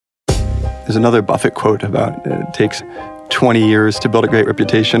There's another Buffett quote about it takes 20 years to build a great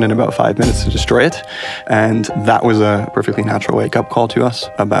reputation and about 5 minutes to destroy it. And that was a perfectly natural wake-up call to us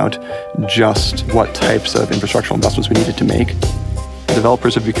about just what types of infrastructural investments we needed to make.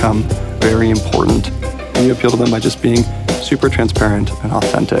 Developers have become very important, and you appeal to them by just being super transparent and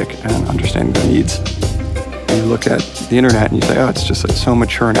authentic and understanding their needs. You look at the internet and you say, oh, it's just so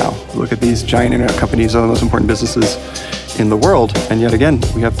mature now. Look at these giant internet companies, are the most important businesses in the world. And yet again,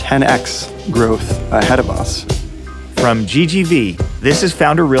 we have 10x growth ahead of us. From GGV, this is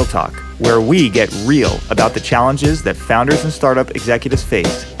Founder Real Talk, where we get real about the challenges that founders and startup executives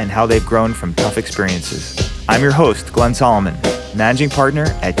face and how they've grown from tough experiences. I'm your host, Glenn Solomon, managing partner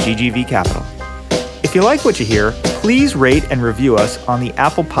at GGV Capital. If you like what you hear, please rate and review us on the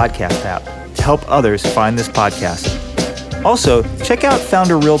Apple Podcast app to help others find this podcast. Also, check out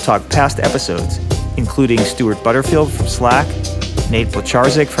Founder Real Talk past episodes, including Stuart Butterfield from Slack, Nate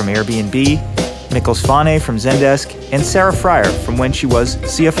Placharzik from Airbnb, Nicholas Fane from Zendesk, and Sarah Fryer from when she was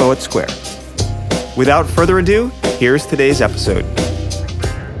CFO at Square. Without further ado, here's today's episode.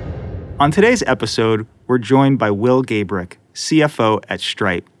 On today's episode, we're joined by Will Gabrick, CFO at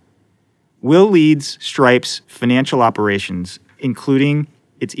Stripe. Will leads Stripe's financial operations, including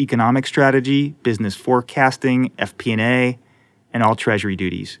its economic strategy, business forecasting, FP&A, and all treasury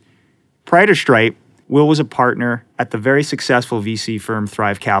duties. Prior to Stripe, Will was a partner at the very successful VC firm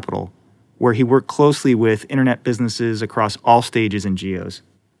Thrive Capital, where he worked closely with internet businesses across all stages and geos.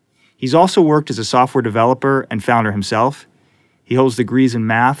 He's also worked as a software developer and founder himself. He holds degrees in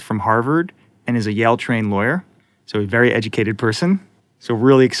math from Harvard and is a Yale-trained lawyer, so a very educated person. So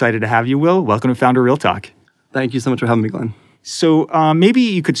really excited to have you, Will. Welcome to Founder Real Talk. Thank you so much for having me, Glenn. So maybe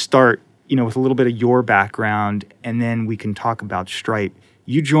you could start, with a little bit of your background, and then we can talk about Stripe.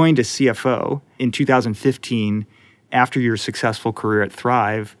 You joined as CFO in 2015 after your successful career at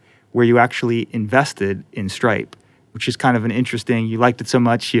Thrive, where you actually invested in Stripe, which is kind of an interesting, you liked it so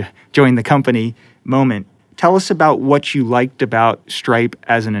much, you joined the company moment. Tell us about what you liked about Stripe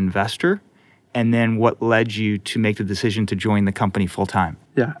as an investor, and then what led you to make the decision to join the company full time.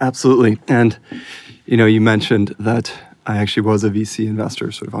 Yeah, absolutely. And, you mentioned that I actually was a VC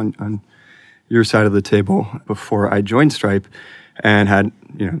investor sort of on your side of the table before I joined Stripe, and had,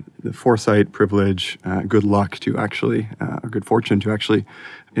 the foresight, privilege, good luck to actually, or good fortune to actually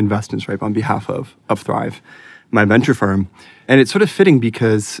invest in Stripe on behalf of Thrive, my venture firm. And it's sort of fitting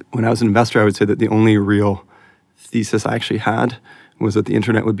because when I was an investor, I would say that the only real thesis I actually had was that the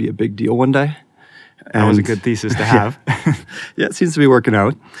internet would be a big deal one day. And that was a good thesis to have. Yeah, it seems to be working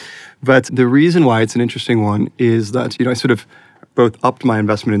out. But the reason why it's an interesting one is that, I sort of both upped my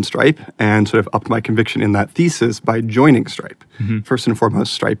investment in Stripe and sort of upped my conviction in that thesis by joining Stripe. Mm-hmm. First and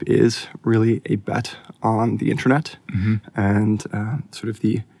foremost, Stripe is really a bet on the internet and sort of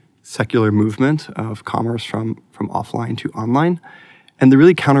the secular movement of commerce from offline to online. And the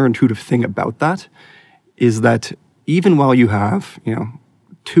really counterintuitive thing about that is that even while you have,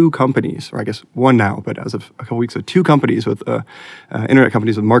 two companies, or I guess one now, but as of a couple weeks ago, two companies with internet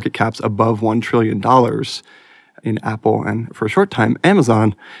companies with market caps above $1 trillion in Apple, and for a short time,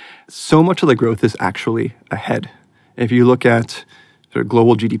 Amazon, so much of the growth is actually ahead. If you look at sort of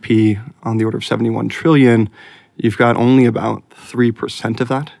global GDP on the order of 71 trillion, you've got only about 3% of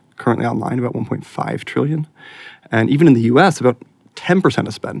that currently online, about 1.5 trillion. And even in the US, about 10%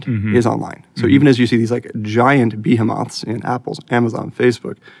 of spend is online. So even as you see these like giant behemoths in Apple's, Amazon,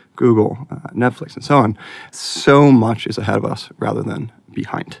 Facebook, Google, Netflix, and so on, so much is ahead of us rather than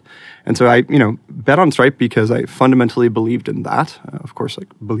behind. And so I, bet on Stripe because I fundamentally believed in that. Of course,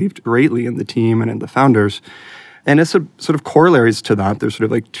 believed greatly in the team and in the founders. And as a sort of corollaries to that, there's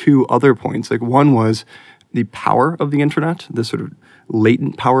sort of two other points. One was the power of the internet, the sort of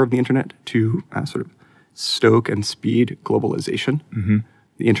latent power of the internet to sort of stoke and speed globalization. Mm-hmm.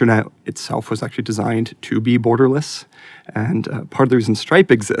 The internet itself was actually designed to be borderless. And part of the reason Stripe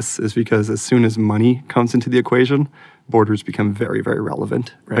exists is because as soon as money comes into the equation, borders become very, very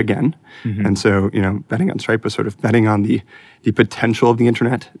relevant again. Mm-hmm. And so, betting on Stripe was sort of betting on the potential of the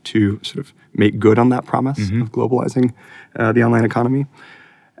internet to sort of make good on that promise of globalizing the online economy.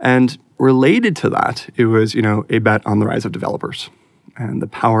 And related to that, it was, a bet on the rise of developers and the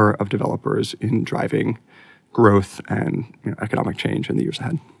power of developers in driving growth and economic change in the years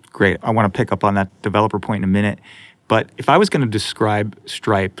ahead. Great. I want to pick up on that developer point in a minute. But if I was going to describe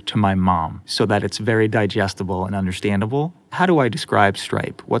Stripe to my mom so that it's very digestible and understandable, how do I describe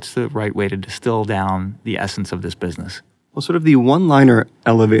Stripe? What's the right way to distill down the essence of this business? Well, sort of the one-liner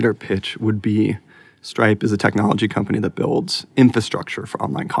elevator pitch would be Stripe is a technology company that builds infrastructure for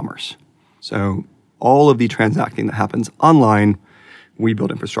online commerce. So all of the transacting that happens online, we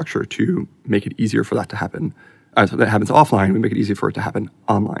build infrastructure to make it easier for that to happen. So that happens offline, we make it easier for it to happen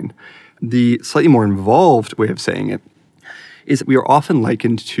online. The slightly more involved way of saying it is that we are often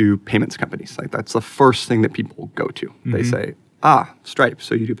likened to payments companies. Like that's the first thing that people go to. They say, Stripe,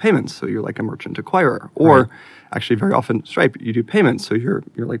 so you do payments, so you're like a merchant acquirer. Or actually very often, Stripe, you do payments, so you're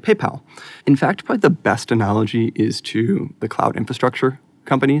like PayPal. In fact, probably the best analogy is to the cloud infrastructure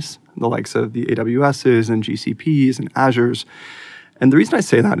companies, the likes of the AWSs and GCPs and Azures. And the reason I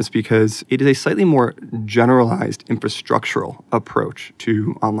say that is because it is a slightly more generalized infrastructural approach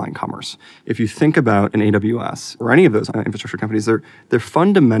to online commerce. If you think about an AWS or any of those infrastructure companies, they're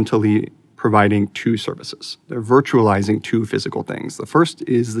fundamentally providing two services. They're virtualizing two physical things. The first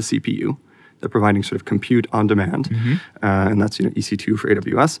is the CPU. They're providing sort of compute on demand, and that's EC2 for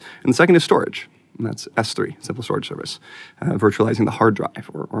AWS. And the second is storage. And that's S3, Simple Storage Service, virtualizing the hard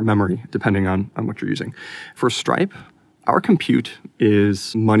drive or memory, depending on what you're using. For Stripe, our compute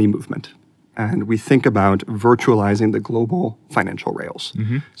is money movement. And we think about virtualizing the global financial rails.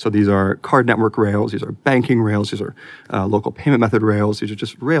 So these are card network rails, these are banking rails, these are local payment method rails, these are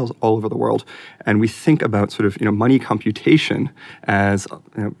just rails all over the world. And we think about sort of money computation as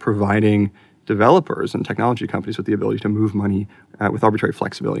providing developers and technology companies with the ability to move money with arbitrary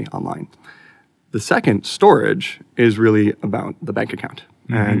flexibility online. The second, storage, is really about the bank account.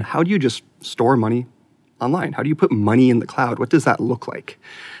 And how do you just store money online? How do you put money in the cloud? What does that look like?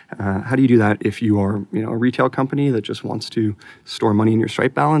 How do you do that if you are a retail company that just wants to store money in your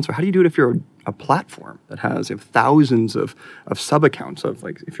Stripe balance? Or how do you do it if you're a platform that has thousands of sub-accounts of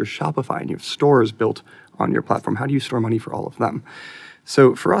like if you're Shopify and you have stores built on your platform? How do you store money for all of them?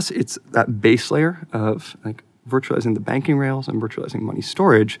 So for us, it's that base layer of like virtualizing the banking rails and virtualizing money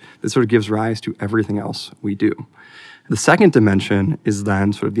storage that sort of gives rise to everything else we do. The second dimension is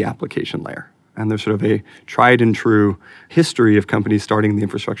then sort of the application layer. And there's sort of a tried and true history of companies starting the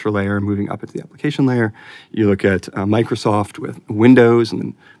infrastructure layer and moving up into the application layer. You look at Microsoft with Windows and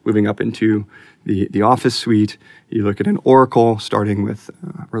then moving up into the Office suite. You look at an Oracle starting with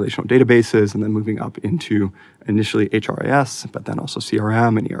relational databases and then moving up into initially HRIS, but then also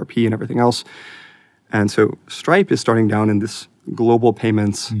CRM and ERP and everything else. And so Stripe is starting down in this global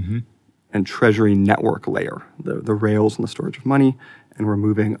payments and treasury network layer, the rails and the storage of money. And we're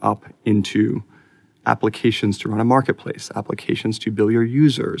moving up into applications to run a marketplace, applications to bill your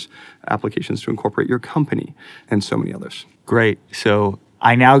users, applications to incorporate your company, and so many others. Great. So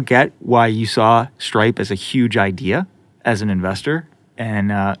I now get why you saw Stripe as a huge idea as an investor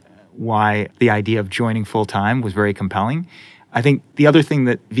and why the idea of joining full-time was very compelling. I think the other thing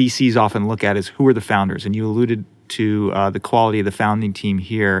that VCs often look at is who are the founders, and you alluded to the quality of the founding team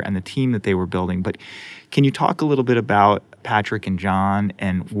here and the team that they were building. But can you talk a little bit about Patrick and John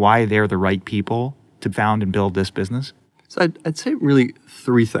and why they're the right people to found and build this business? So I'd say really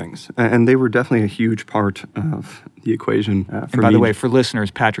three things, and they were definitely a huge part of the equation for me. And by the way, for listeners,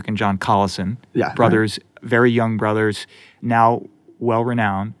 Patrick and John Collison, brothers, very young brothers, now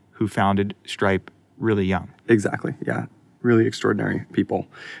well-renowned, who founded Stripe really young. Exactly, yeah. Really extraordinary people.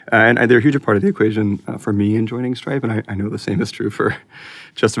 And they're a huge part of the equation for me in joining Stripe, and I know the same is true for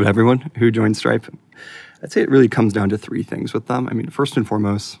just about everyone who joins Stripe. I'd say it really comes down to three things with them. I mean, first and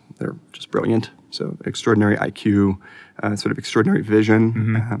foremost, they're just brilliant. So extraordinary IQ, sort of extraordinary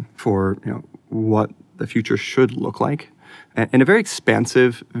vision for what the future should look like. And a very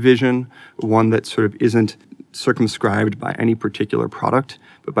expansive vision, one that sort of isn't circumscribed by any particular product,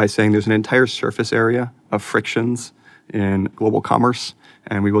 but by saying there's an entire surface area of frictions in global commerce,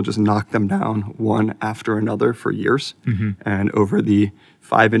 and we will just knock them down one after another for years. And over the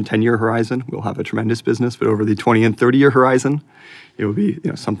 5 and 10 year horizon, we'll have a tremendous business, but over the 20 and 30 year horizon, it will be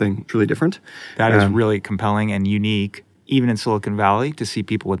something truly different. That is really compelling and unique, even in Silicon Valley, to see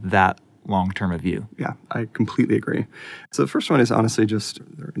people with that long-term a view. Yeah, I completely agree. So the first one is honestly just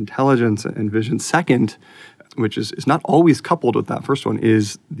their intelligence and vision. Second, which is not always coupled with that first one,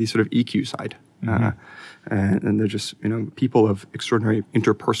 is the sort of EQ side. And they're just people of extraordinary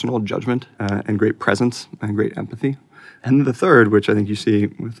interpersonal judgment and great presence and great empathy. And the third, which I think you see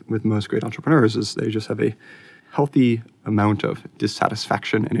with most great entrepreneurs, is they just have a healthy amount of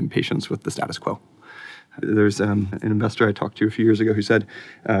dissatisfaction and impatience with the status quo. There's an investor I talked to a few years ago who said,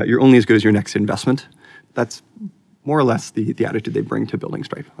 you're only as good as your next investment. That's more or less the attitude they bring to building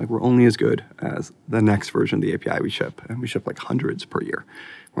Stripe. Like, we're only as good as the next version of the API we ship, and we ship like hundreds per year.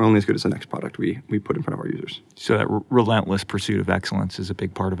 We're only as good as the next product we put in front of our users. So that relentless pursuit of excellence is a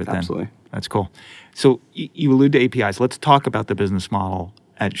big part of it then. Absolutely. That's cool. So you allude to APIs. Let's talk about the business model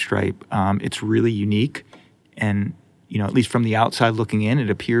at Stripe. It's really unique, and at least from the outside looking in, it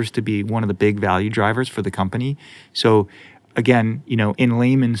appears to be one of the big value drivers for the company. So again, in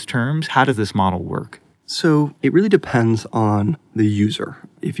layman's terms, how does this model work? So it really depends on the user.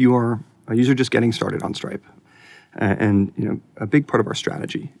 If you are a user just getting started on Stripe, and a big part of our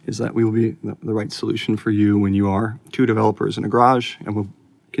strategy is that we will be the right solution for you when you are 2 developers in a garage, and we'll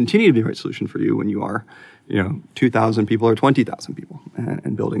continue to be the right solution for you when you are 2,000 people or 20,000 people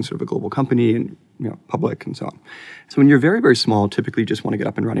and building sort of a global company and public and so on. So when you're very, very small, typically you just want to get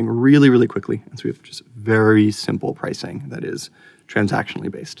up and running really, really quickly. And so we have just very simple pricing that is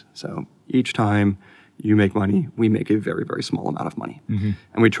transactionally based. So each time you make money, we make a very, very small amount of money. Mm-hmm.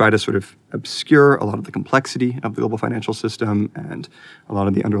 And we try to sort of obscure a lot of the complexity of the global financial system and a lot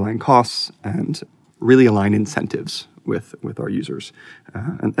of the underlying costs and really align incentives with our users.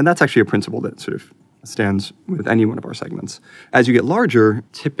 And that's actually a principle that sort of stands with any one of our segments. As you get larger,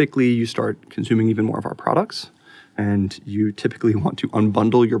 typically you start consuming even more of our products, and you typically want to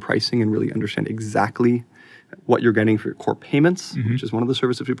unbundle your pricing and really understand exactly what you're getting for your core payments, mm-hmm. which is one of the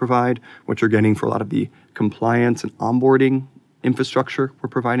services we provide, what you're getting for a lot of the compliance and onboarding infrastructure we're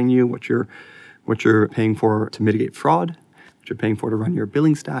providing you, what you're paying for to mitigate fraud, what you're paying for to run your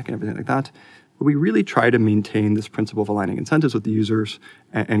billing stack and everything like that. But we really try to maintain this principle of aligning incentives with the users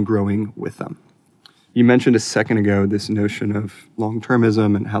and growing with them. You mentioned a second ago this notion of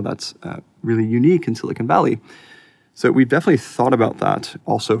long-termism and how that's really unique in Silicon Valley. So we've definitely thought about that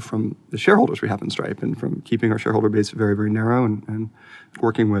also from the shareholders we have in Stripe and from keeping our shareholder base very, very narrow and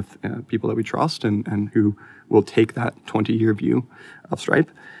working with people that we trust and who will take that 20-year view of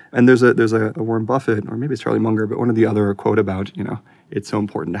Stripe. And there's a Warren Buffett, or maybe it's Charlie Munger, but one of the other quote about, it's so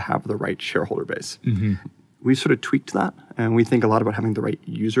important to have the right shareholder base. Mm-hmm. We sort of tweaked that, and we think a lot about having the right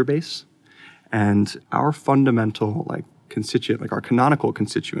user base. And our fundamental constituent, our canonical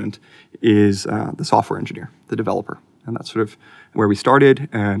constituent, is the software engineer, the developer. And that's sort of where we started.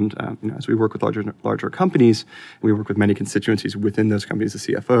 And as we work with larger companies, we work with many constituencies within those companies,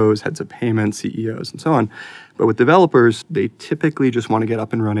 the CFOs, heads of payments, CEOs, and so on. But with developers, they typically just want to get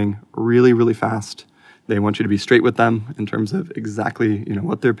up and running really, really fast. They want you to be straight with them in terms of exactly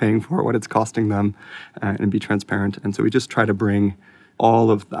what they're paying for, what it's costing them, and be transparent. And so we just try to bring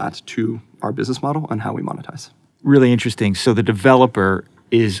all of that to our business model and how we monetize. Really interesting. So the developer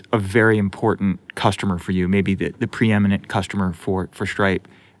is a very important customer for you, maybe the preeminent customer for Stripe.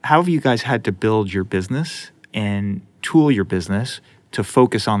 How have you guys had to build your business and tool your business to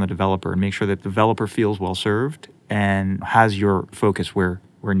focus on the developer and make sure that the developer feels well served and has your focus where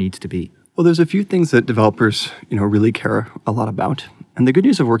it needs to be? Well, there's a few things that developers really care a lot about. And the good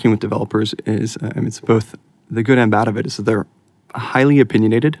news of working with developers is, it's both the good and bad of it, is that they're highly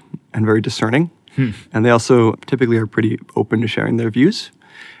opinionated and very discerning. And they also typically are pretty open to sharing their views.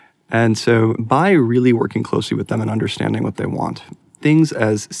 And so by really working closely with them and understanding what they want, things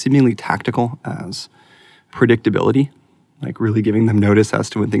as seemingly tactical as predictability, like really giving them notice as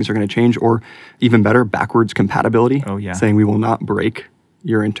to when things are going to change, or even better, backwards compatibility, saying we will not break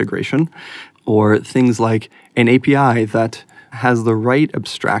your integration, or things like an API that has the right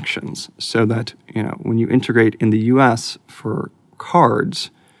abstractions so that, when you integrate in the US for cards,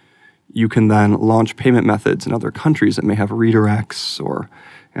 you can then launch payment methods in other countries that may have redirects or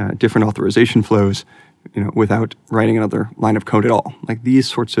different authorization flows, without writing another line of code at all. Like these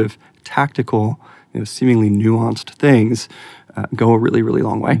sorts of tactical, seemingly nuanced things go a really, really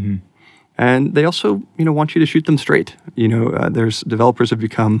long way. Mm-hmm. And they also, want you to shoot them straight. There's developers have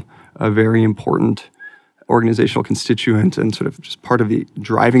become a very important organizational constituent and sort of just part of the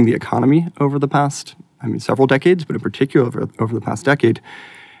driving the economy over the past, several decades, but in particular over the past decade.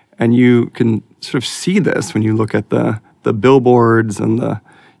 And you can sort of see this when you look at the billboards and the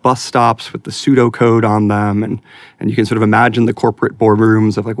bus stops with the pseudocode on them, and you can sort of imagine the corporate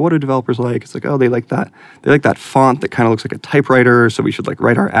boardrooms of what do developers like? It's they like that font that kind of looks like a typewriter, so we should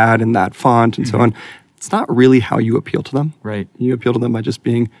write our ad in that font and so on. It's not really how you appeal to them. Right. You appeal to them by just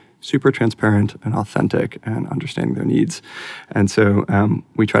being super transparent and authentic and understanding their needs. And so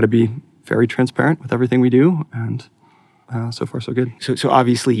we try to be very transparent with everything we do, and so far so good. So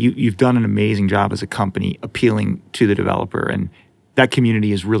obviously you've done an amazing job as a company appealing to the developer, and that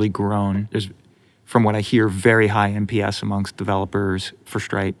community has really grown. There's, from what I hear, very high NPS amongst developers for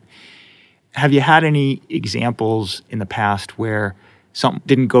Stripe. Have you had any examples in the past where something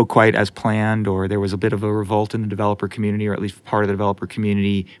didn't go quite as planned, or there was a bit of a revolt in the developer community, or at least part of the developer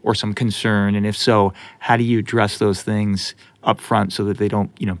community, or some concern? And if so, how do you address those things up front so that they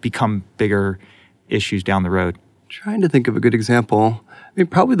don't, become bigger issues down the road? Trying to think of a good example.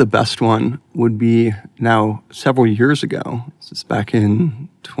 Probably the best one would be now several years ago. This is back in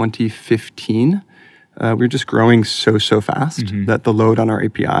 2015. We were just growing so fast that the load on our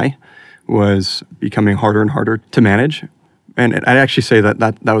API was becoming harder and harder to manage. And I'd actually say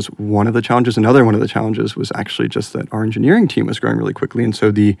that was one of the challenges. Another one of the challenges was actually just that our engineering team was growing really quickly. And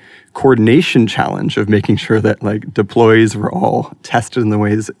so the coordination challenge of making sure that like deploys were all tested in the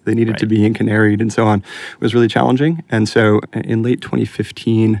ways they needed to be and canaried and so on was really challenging. And so in late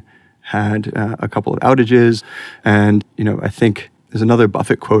 2015, had a couple of outages. And, I think there's another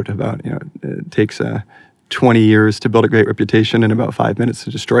Buffett quote about, it takes 20 years to build a great reputation and about 5 minutes to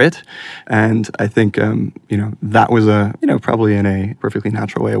destroy it. And I think, that was probably in a perfectly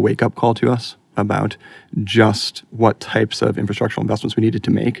natural way, a wake-up call to us about just what types of infrastructural investments we needed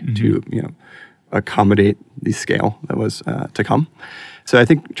to make to, accommodate the scale that was to come. So I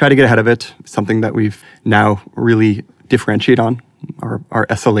think try to get ahead of it, something that we've now really differentiate on. Our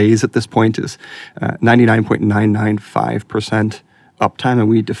SLAs at this point is 99.995% uptime, and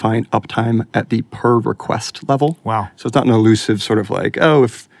we define uptime at the per request level. Wow. So it's not an elusive sort of like,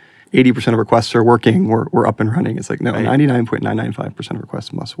 if 80% of requests are working, we're up and running. It's like, no, 99.995% of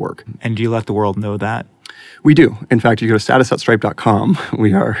requests must work. And do you let the world know that? We do. In fact, you go to status.stripe.com.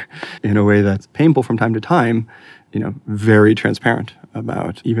 We are, in a way that's painful from time to time, very transparent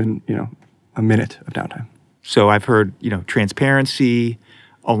about even, a minute of downtime. So I've heard, transparency,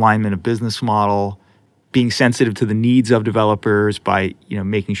 alignment of business model, being sensitive to the needs of developers by,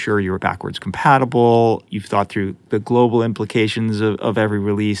 making sure you're backwards compatible. You've thought through the global implications of every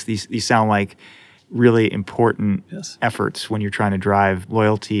release. These sound like really important efforts when you're trying to drive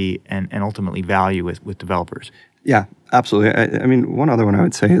loyalty and ultimately value with developers. Yeah, absolutely. I mean, one other one I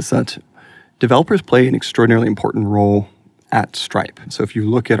would say is that developers play an extraordinarily important role at Stripe. So if you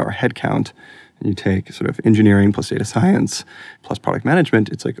look at our headcount, and you take sort of engineering plus data science plus product management,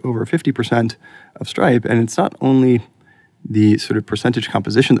 it's like over 50% of Stripe. And it's not only the sort of percentage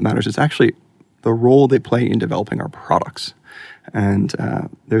composition that matters, it's actually the role they play in developing our products. And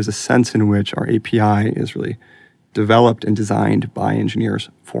there's a sense in which our API is really developed and designed by engineers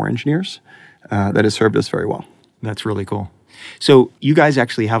for engineers that has served us very well. That's really cool. So you guys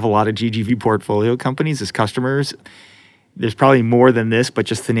actually have a lot of GGV portfolio companies as customers. There's probably more than this, but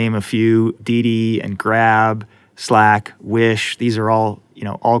just to name a few, Didi and Grab, Slack, Wish, these are all,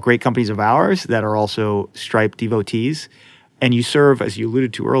 all great companies of ours that are also Stripe devotees. And you serve, as you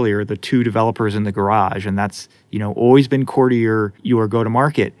alluded to earlier, the two developers in the garage, and that's, always been core to your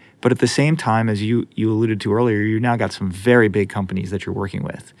go-to-market. But at the same time, as you alluded to earlier, you now got some very big companies that you're working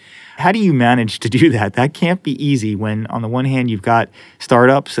with. How do you manage to do that? That can't be easy when, on the one hand, you've got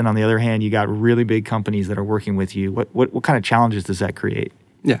startups, and on the other hand, you got really big companies that are working with you. What kind of challenges does that create?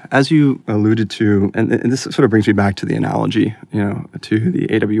 Yeah, as you alluded to, and this sort of brings me back to the analogy, to the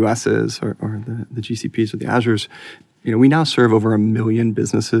AWSs or the GCPs or the Azures. We now serve over 1 million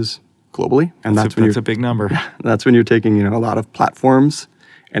businesses globally, and that's a big number. Yeah, that's when you're taking a lot of platforms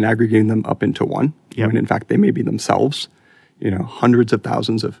and aggregating them up into one. Yep. When in fact they may be themselves. Hundreds of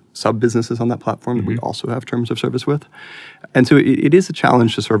thousands of sub-businesses on that platform that we also have terms of service with. And so it is a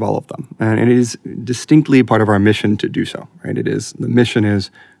challenge to serve all of them. And it is distinctly part of our mission to do so, right? The mission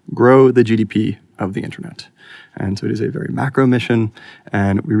is grow the GDP of the internet. And so it is a very macro mission.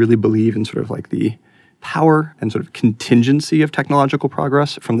 And we really believe in sort of like the power and sort of contingency of technological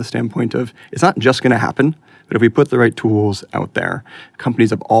progress from the standpoint of it's not just going to happen, but if we put the right tools out there,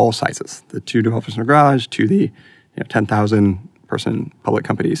 companies of all sizes, the two developers in the garage to the 10,000 person public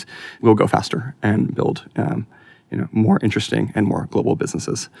companies will go faster and build more interesting and more global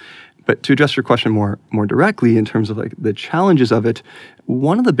businesses. But to address your question more directly in terms of like the challenges of it,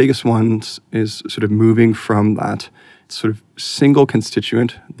 one of the biggest ones is sort of moving from that sort of single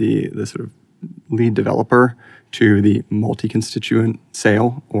constituent, the sort of lead developer, to the multi-constituent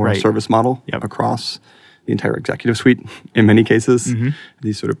sale or service model across the entire executive suite. In many cases,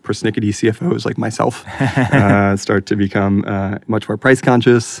 these sort of persnickety CFOs like myself start to become much more price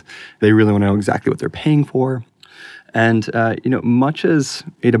conscious. They really want to know exactly what they're paying for. And much as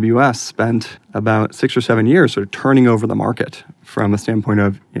AWS spent about 6 or 7 years sort of turning over the market from a standpoint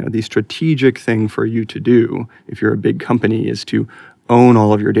of the strategic thing for you to do if you're a big company is to own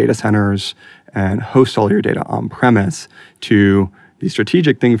all of your data centers and host all your data on premise, to the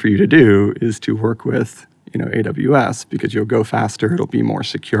strategic thing for you to do is to work with AWS because you'll go faster, it'll be more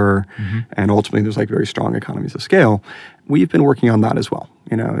secure, and ultimately there's like very strong economies of scale. We've been working on that as well.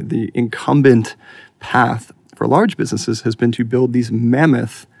 The incumbent path for large businesses has been to build these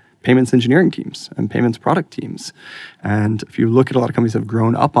mammoth payments engineering teams and payments product teams. And if you look at a lot of companies that have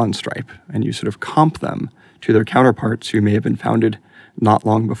grown up on Stripe and you sort of comp them to their counterparts who may have been founded not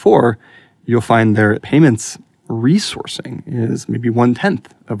long before, you'll find their payments resourcing is maybe 1/10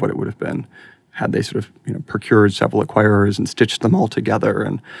 of what it would have been had they sort of procured several acquirers and stitched them all together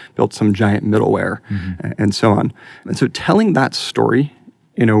and built some giant middleware and so on. And so telling that story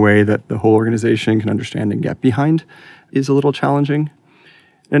in a way that the whole organization can understand and get behind is a little challenging.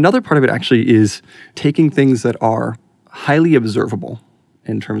 Another part of it actually is taking things that are highly observable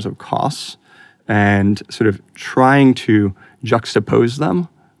in terms of costs and sort of trying to juxtapose them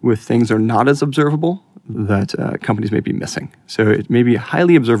with things that are not as observable that companies may be missing. So it may be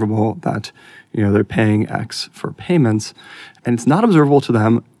highly observable that they're paying X for payments, and it's not observable to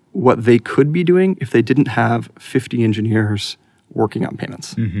them what they could be doing if they didn't have 50 engineers working on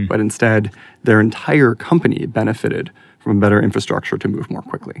payments. But instead, their entire company benefited from a better infrastructure to move more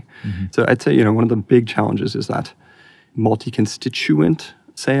quickly. So I'd say one of the big challenges is that multi-constituent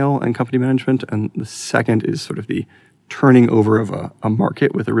sale and company management, and the second is sort of the turning over of a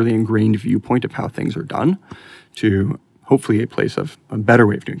market with a really ingrained viewpoint of how things are done to hopefully a place of a better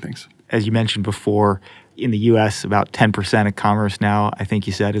way of doing things. As you mentioned before, in the US, about 10% of commerce now, I think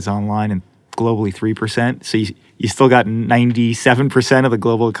you said, is online, and globally 3%. So you still got 97% of the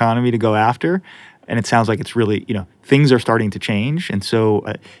global economy to go after. And it sounds like it's really, things are starting to change. And so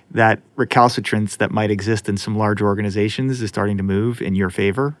that recalcitrance that might exist in some large organizations is starting to move in your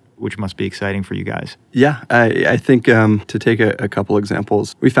favor, which must be exciting for you guys. Yeah, I think to take a couple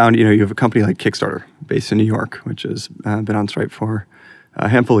examples, we found, you have a company like Kickstarter based in New York, which has been on Stripe for a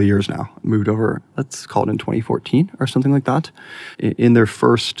handful of years now, moved over, let's call it in 2014 or something like that. In their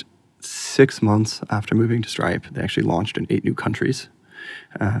first 6 months after moving to Stripe, they actually launched in 8 new countries.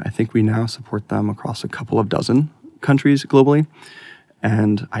 I think we now support them across a couple of dozen countries globally.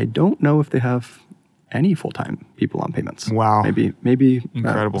 And I don't know if they have any full-time people on payments. Wow. Maybe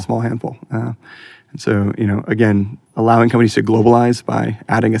incredible. A small handful. And so, again, allowing companies to globalize by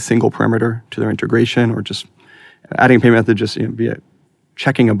adding a single parameter to their integration or just adding a payment method, just via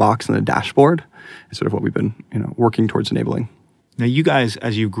checking a box in the dashboard is sort of what we've been working towards enabling. Now, you guys,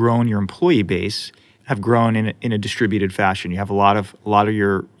 as you've grown your employee base, have grown in a distributed fashion. You have a lot of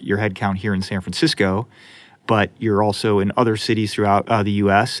your headcount here in San Francisco, but you're also in other cities throughout the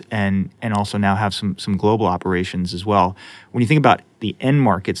U.S. and also now have some global operations as well. When you think about the end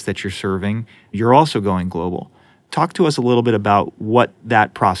markets that you're serving, you're also going global. Talk to us a little bit about what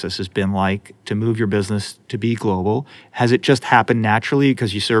that process has been like to move your business to be global. Has it just happened naturally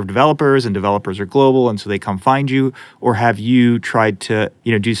because you serve developers and developers are global and so they come find you? Or have you tried to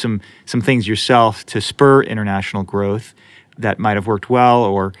do some things yourself to spur international growth that might have worked well,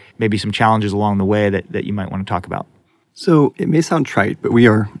 or maybe some challenges along the way that you might want to talk about? So it may sound trite, but we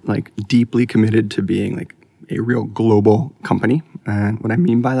are deeply committed to being a real global company. And what I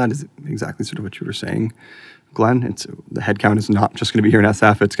mean by that is exactly sort of what you were saying, Glenn. The headcount is not just going to be here in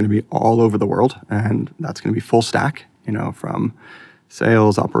SF, it's going to be all over the world. And that's going to be full stack, from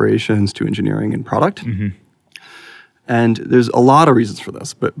sales, operations to engineering and product. And there's a lot of reasons for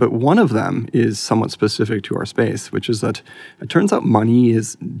this, but one of them is somewhat specific to our space, which is that it turns out money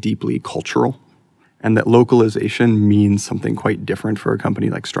is deeply cultural, and that localization means something quite different for a company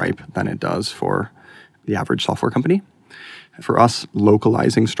like Stripe than it does for the average software company. For us,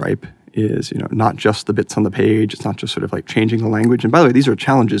 localizing Stripe is, not just the bits on the page. It's not just sort of changing the language. And by the way, these are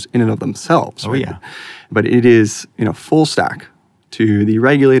challenges in and of themselves. Oh, right? Yeah. But it is, full stack to the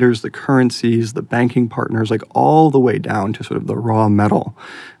regulators, the currencies, the banking partners, all the way down to sort of the raw metal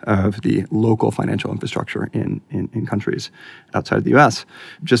of the local financial infrastructure in countries outside of the US.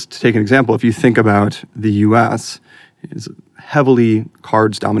 Just to take an example, if you think about the US, it's a heavily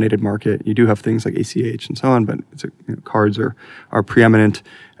cards-dominated market. You do have things like ACH and so on, but cards are preeminent.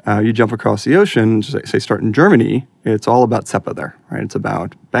 You jump across the ocean, say start in Germany, it's all about SEPA there, right? It's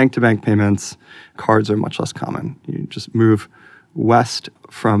about bank-to-bank payments. Cards are much less common. You just move west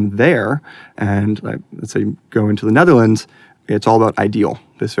from there, and let's say you go into the Netherlands, it's all about Ideal,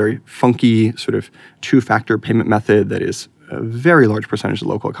 this very funky sort of two-factor payment method that is a very large percentage of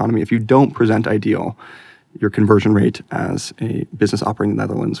the local economy. If you don't present Ideal, your conversion rate as a business operating in the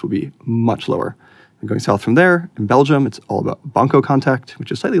Netherlands will be much lower. And going south from there, in Belgium, it's all about Banco Contact,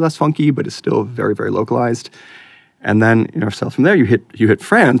 which is slightly less funky, but is still very, very localized. And then, south from there, you hit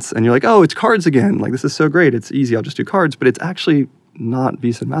France, and you're like, oh, it's cards again. This is so great. It's easy. I'll just do cards. But it's actually not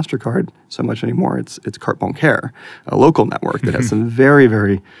Visa and MasterCard so much anymore. It's Carte Bancaire, a local network that has some very,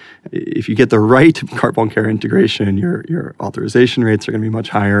 very, if you get the right Carte Bancaire integration, your authorization rates are going to be much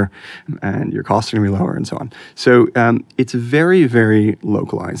higher, and your costs are going to be lower, and so on. So it's very, very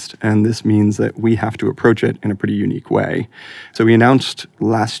localized, and this means that we have to approach it in a pretty unique way. So we announced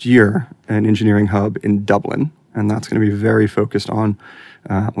last year an engineering hub in Dublin, and that's going to be very focused on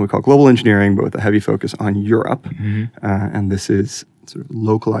what we call global engineering, but with a heavy focus on Europe. And this is sort of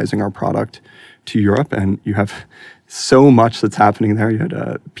localizing our product to Europe. And you have so much that's happening there. You had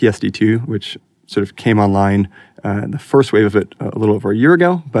PSD2, which sort of came online, the first wave of it a little over a year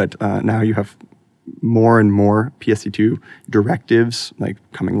ago, but now you have more and more PSD2 directives like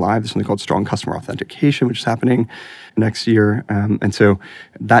coming live. There's something called strong customer authentication, which is happening next year. And so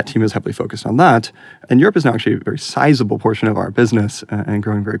that team is heavily focused on that. And Europe is now actually a very sizable portion of our business and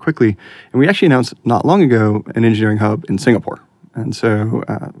growing very quickly. And we actually announced not long ago an engineering hub in Singapore. And so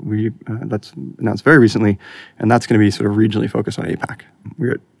that's announced very recently, and that's going to be sort of regionally focused on APAC.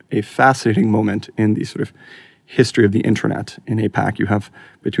 We're at a fascinating moment in the sort of history of the internet in APAC. You have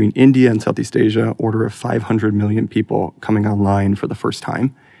between India and Southeast Asia, order of 500 million people coming online for the first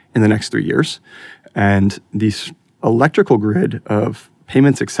time in the next 3 years. And this electrical grid of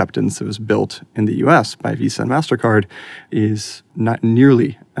payments acceptance that was built in the US by Visa and MasterCard is not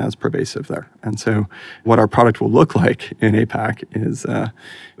nearly as pervasive there. And so what our product will look like in APAC is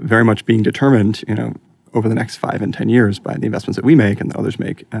very much being determined, over the next 5 and 10 years by the investments that we make and that others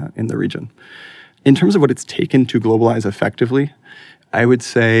make in the region. In terms of what it's taken to globalize effectively, I would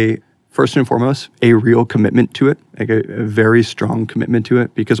say, first and foremost, a real commitment to it, like a very strong commitment to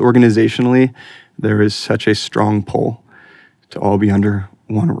it, because organizationally, there is such a strong pull to all be under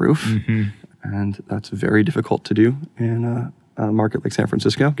one roof. Mm-hmm. And that's very difficult to do in a market like San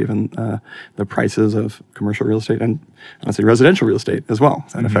Francisco, given the prices of commercial real estate and honestly residential real estate as well.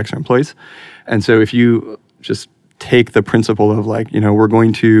 That affects our employees. And so if you just take the principle of we're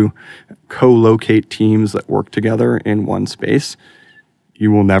going to co-locate teams that work together in one space,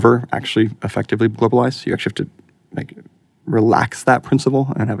 you will never actually effectively globalize. You actually have to relax that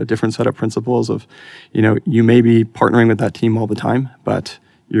principle and have a different set of principles of, you may be partnering with that team all the time, but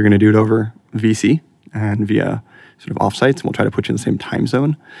you're going to do it over VC and via sort of offsites, and we'll try to put you in the same time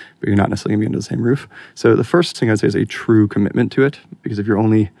zone, but you're not necessarily going to be under the same roof. So the first thing I'd say is a true commitment to it, because if you're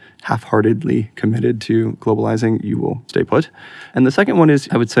only half-heartedly committed to globalizing, you will stay put. And the second one is,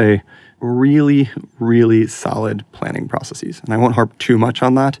 I would say, really, really solid planning processes. And I won't harp too much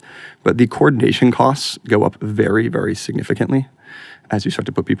on that, but the coordination costs go up very, very significantly as you start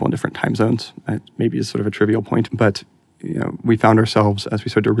to put people in different time zones. It maybe is sort of a trivial point, but we found ourselves, as we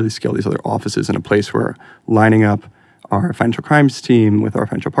started to really scale these other offices, in a place where lining up our financial crimes team with our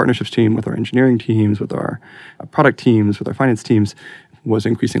financial partnerships team, with our engineering teams, with our product teams, with our finance teams was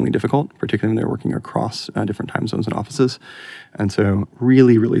increasingly difficult, particularly when they're working across different time zones and offices. And so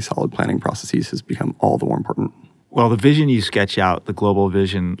really, really solid planning processes has become all the more important. Well, the vision you sketch out, the global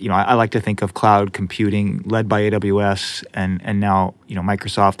vision, I like to think of cloud computing led by AWS and now,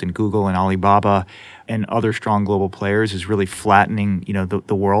 Microsoft and Google and Alibaba and other strong global players is really flattening,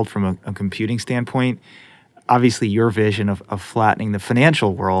 the world from a computing standpoint. Obviously, your vision of flattening the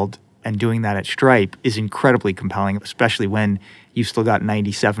financial world and doing that at Stripe is incredibly compelling, especially when you've still got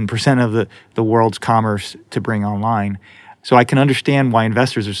 97% of the world's commerce to bring online. So I can understand why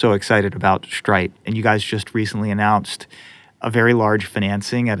investors are so excited about Stripe. And you guys just recently announced a very large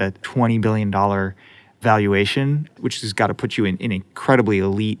financing at a $20 billion valuation, which has got to put you in an incredibly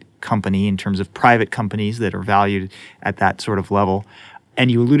elite company in terms of private companies that are valued at that sort of level.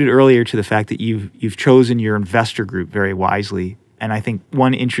 And you alluded earlier to the fact that you've chosen your investor group very wisely. And I think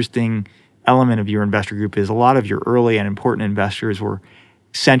one interesting element of your investor group is a lot of your early and important investors were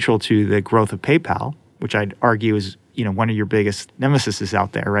central to the growth of PayPal, which I'd argue is one of your biggest nemesis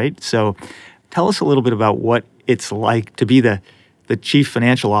out there, right? So tell us a little bit about what it's like to be the chief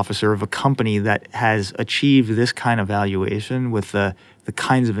financial officer of a company that has achieved this kind of valuation with the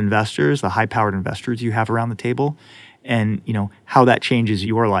kinds of investors, the high-powered investors you have around the table, and how that changes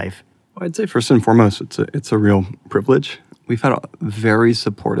your life. Well, I'd say first and foremost, it's a real privilege. We've had very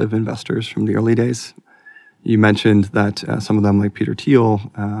supportive investors from the early days. You mentioned that some of them, like Peter Thiel,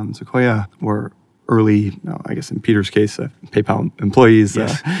 Sequoia, were early, I guess in Peter's case, PayPal employees,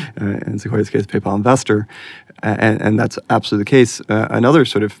 yes. In Sequoia's case, PayPal investor. And that's absolutely the case. Another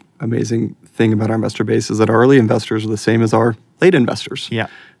sort of amazing thing about our investor base is that our early investors are the same as our late investors. Yeah,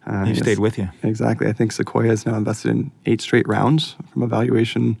 they've stayed with you. Exactly. I think Sequoia has now invested in 8 straight rounds from a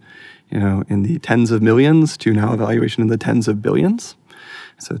valuation, in the tens of millions to now a valuation in the tens of billions.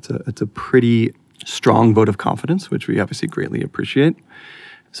 So it's a pretty strong vote of confidence, which we obviously greatly appreciate.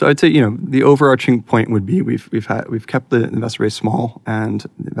 So I'd say, the overarching point would be we've kept the investor base small, and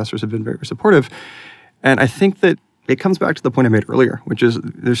the investors have been very, very supportive. And I think that it comes back to the point I made earlier, which is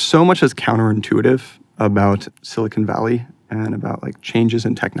there's so much that's counterintuitive about Silicon Valley and about changes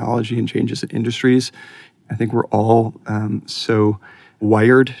in technology and changes in industries. I think we're all so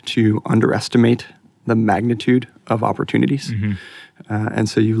wired to underestimate the magnitude of opportunities. Mm-hmm. And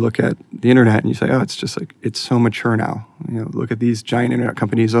so you look at the internet and you say, oh, it's just like, it's so mature now. Look at these giant internet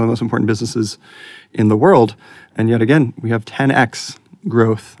companies, are the most important businesses in the world. And yet again, we have 10x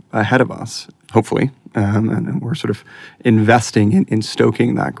growth ahead of us, hopefully. And we're sort of investing in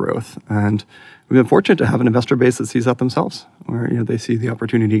stoking that growth. And we've been fortunate to have an investor base that sees that themselves, where they see the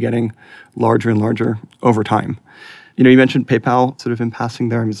opportunity getting larger and larger over time. You mentioned PayPal sort of in passing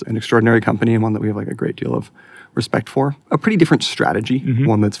there. It's an extraordinary company and one that we have like a great deal of respect for. A pretty different strategy,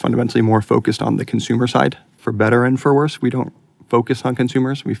 one that's fundamentally more focused on the consumer side, for better and for worse. We don't focus on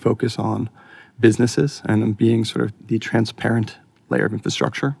consumers. We focus on businesses and being sort of the transparent layer of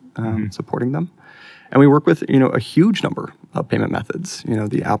infrastructure supporting them. And we work with, a huge number of payment methods.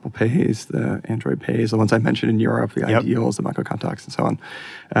 The Apple Pays, the Android Pays, the ones I mentioned in Europe, the Ideals, the Micro Contacts, and so on.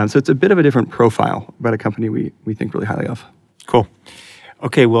 So it's a bit of a different profile, but a company we think really highly of. Cool.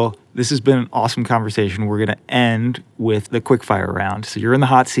 Okay, well, this has been an awesome conversation. We're going to end with the quickfire round. So you're in the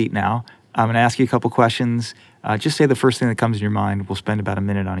hot seat now. I'm going to ask you a couple questions. Just say the first thing that comes in your mind. We'll spend about a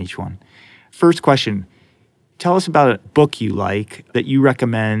minute on each one. First question. Tell us about a book you like that you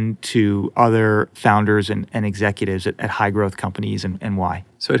recommend to other founders and executives at high growth companies and why.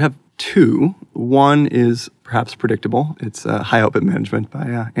 So I'd have two. One is perhaps predictable. It's High Output Management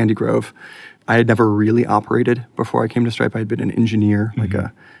by Andy Grove. I had never really operated before I came to Stripe. I had been an engineer, like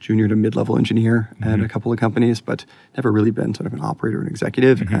a junior to mid-level engineer at a couple of companies, but never really been sort of an operator and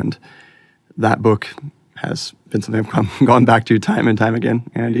executive. And that book has been something I've gone back to time and time again.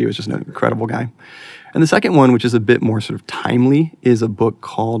 Andy was just an incredible guy. And the second one, which is a bit more sort of timely, is a book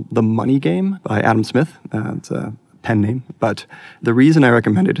called The Money Game by Adam Smith. It's a pen name. But the reason I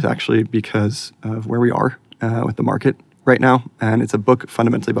recommend it is actually because of where we are with the market right now. And it's a book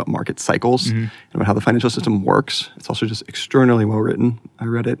fundamentally about market cycles and about how the financial system works. It's also just extraordinarily well written. I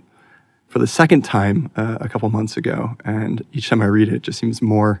read it for the second time a couple months ago. And each time I read it, it just seems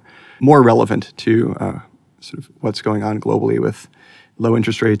more relevant to sort of what's going on globally with low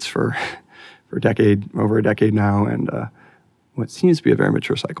interest rates for over a decade now, and what seems to be a very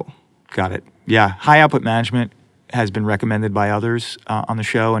mature cycle. Got it. Yeah. High Output Management has been recommended by others on the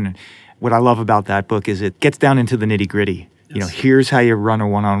show. And what I love about that book is it gets down into the nitty gritty. Yes. Here's how you run a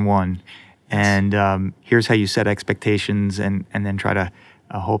one-on-one, and here's how you set expectations and then try to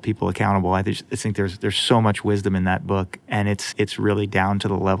hold people accountable. I think there's so much wisdom in that book, and it's really down to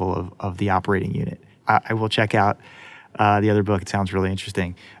the level of the operating unit. I will check out the other book. It sounds really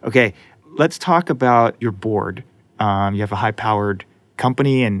interesting. Okay. Let's talk about your board. You have a high-powered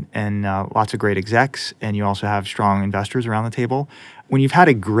company and lots of great execs, and you also have strong investors around the table. When you've had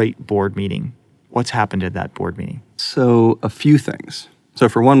a great board meeting, what's happened at that board meeting? So a few things. So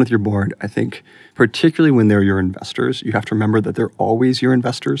for one, with your board, I think particularly when they're your investors, you have to remember that they're always your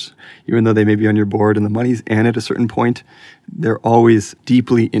investors. Even though they may be on your board and the money's in at a certain point, they're always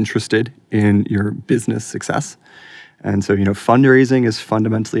deeply interested in your business success. And so, fundraising is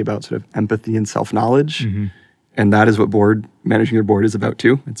fundamentally about sort of empathy and self-knowledge. And that is what managing your board is about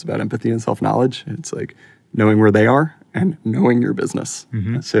too. It's about empathy and self-knowledge. It's like knowing where they are and knowing your business.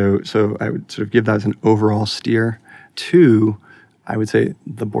 So I would sort of give that as an overall steer. Two, I would say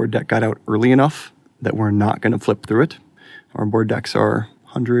the board deck got out early enough that we're not going to flip through it. Our board decks are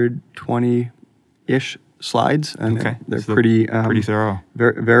 120-ish slides, and they're so pretty thorough.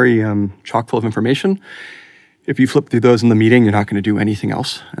 Very, very chock full of information. If you flip through those in the meeting, you're not going to do anything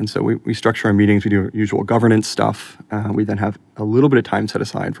else. And so we structure our meetings. We do our usual governance stuff. We then have a little bit of time set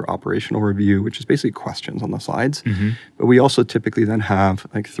aside for operational review, which is basically questions on the slides. But we also typically then have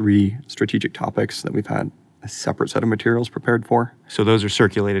like 3 strategic topics that we've had a separate set of materials prepared for. So those are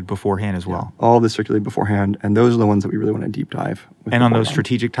circulated beforehand as well? All of this circulated beforehand, and those are the ones that we really want to deep dive with. And on those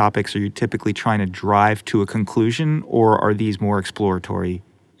strategic topics, are you typically trying to drive to a conclusion, or are these more exploratory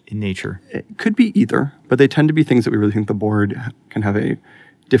in nature? It could be either, but they tend to be things that we really think the board can have a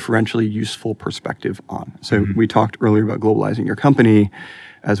differentially useful perspective on. So we talked earlier about globalizing your company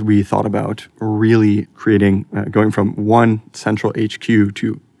as we thought about really creating, going from one central HQ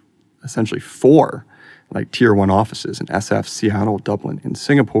to essentially 4 like tier 1 offices in SF, Seattle, Dublin, and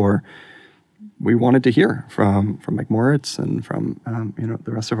Singapore. We wanted to hear from Mike Moritz and from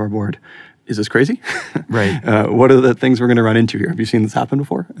the rest of our board. Is this crazy? Right. What are the things we're going to run into here? Have you seen this happen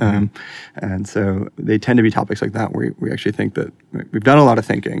before? And so they tend to be topics like that where we actually think that we've done a lot of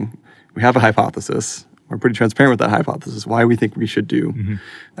thinking. We have a hypothesis. We're pretty transparent with that hypothesis, why we think we should do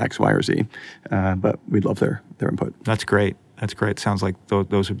X, Y, or Z. But we'd love their input. That's great. Sounds like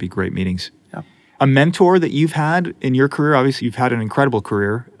those would be great meetings. Yeah. A mentor that you've had in your career, obviously you've had an incredible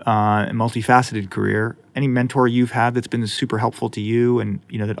career, a multifaceted career. Any mentor you've had that's been super helpful to you and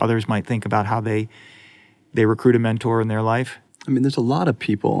that others might think about how they recruit a mentor in their life? I mean, there's a lot of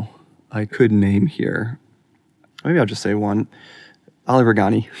people I could name here. Maybe I'll just say one. Ali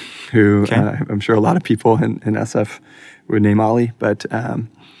Ragani, who I'm sure a lot of people in SF would name Ali. But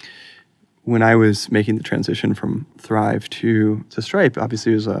when I was making the transition from Thrive to Stripe,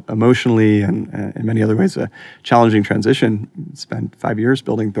 obviously it was emotionally and in many other ways a challenging transition. Spent 5 years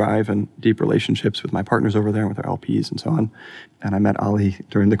building Thrive and deep relationships with my partners over there, with our LPs and so on. And I met Ali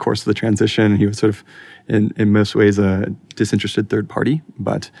during the course of the transition. He was sort of, in most ways, a disinterested third party,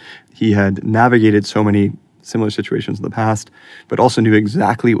 but he had navigated so many similar situations in the past, but also knew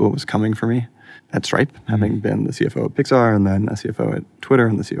exactly what was coming for me at Stripe, having been the CFO at Pixar and then a CFO at Twitter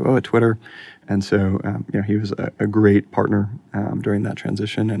and the COO at Twitter. And so, he was a great partner during that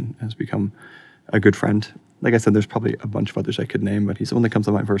transition and has become a good friend. Like I said, there's probably a bunch of others I could name, but he's the one that comes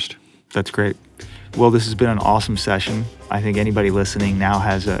to mind first. That's great. Well, this has been an awesome session. I think anybody listening now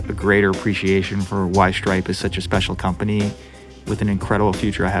has a greater appreciation for why Stripe is such a special company with an incredible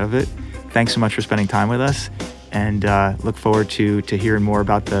future ahead of it. Thanks so much for spending time with us, and look forward to hearing more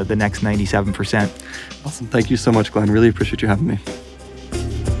about the next 97%. Awesome. Thank you so much, Glenn. Really appreciate you having me.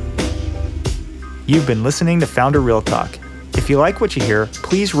 You've been listening to Founder Real Talk. If you like what you hear,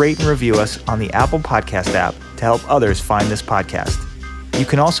 please rate and review us on the Apple Podcast app to help others find this podcast. You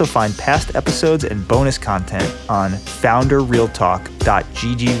can also find past episodes and bonus content on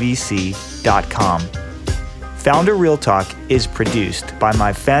founderrealtalk.ggvc.com. Founder Real Talk is produced by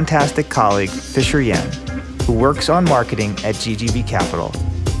my fantastic colleague Fisher Yen, who works on marketing at GGV Capital,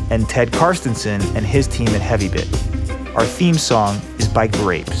 and Ted Karstensen and his team at HeavyBit. Our theme song is by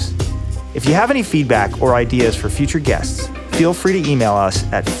Grapes. If you have any feedback or ideas for future guests, feel free to email us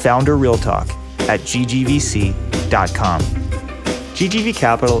at founderrealtalk@ggvc.com. GGV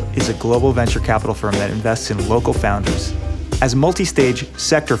Capital is a global venture capital firm that invests in local founders. As a multi-stage,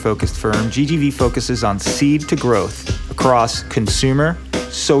 sector-focused firm, GGV focuses on seed to growth across consumer,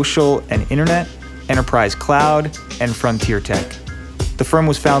 social and internet, enterprise cloud, and frontier tech. The firm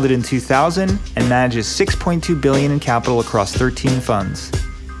was founded in 2000 and manages $6.2 billion in capital across 13 funds.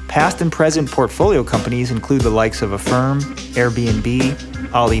 Past and present portfolio companies include the likes of Affirm,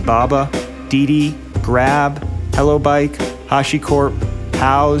 Airbnb, Alibaba, Didi, Grab, HelloBike, HashiCorp,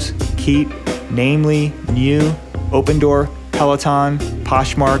 Houzz, Keep, Namely, New, Opendoor, Peloton,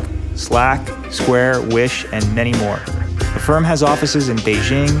 Poshmark, Slack, Square, Wish, and many more. The firm has offices in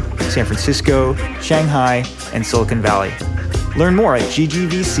Beijing, San Francisco, Shanghai, and Silicon Valley. Learn more at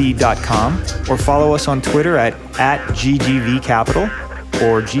ggvc.com or follow us on Twitter at @ggvcapital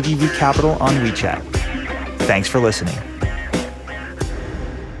or ggvcapital on WeChat. Thanks for listening.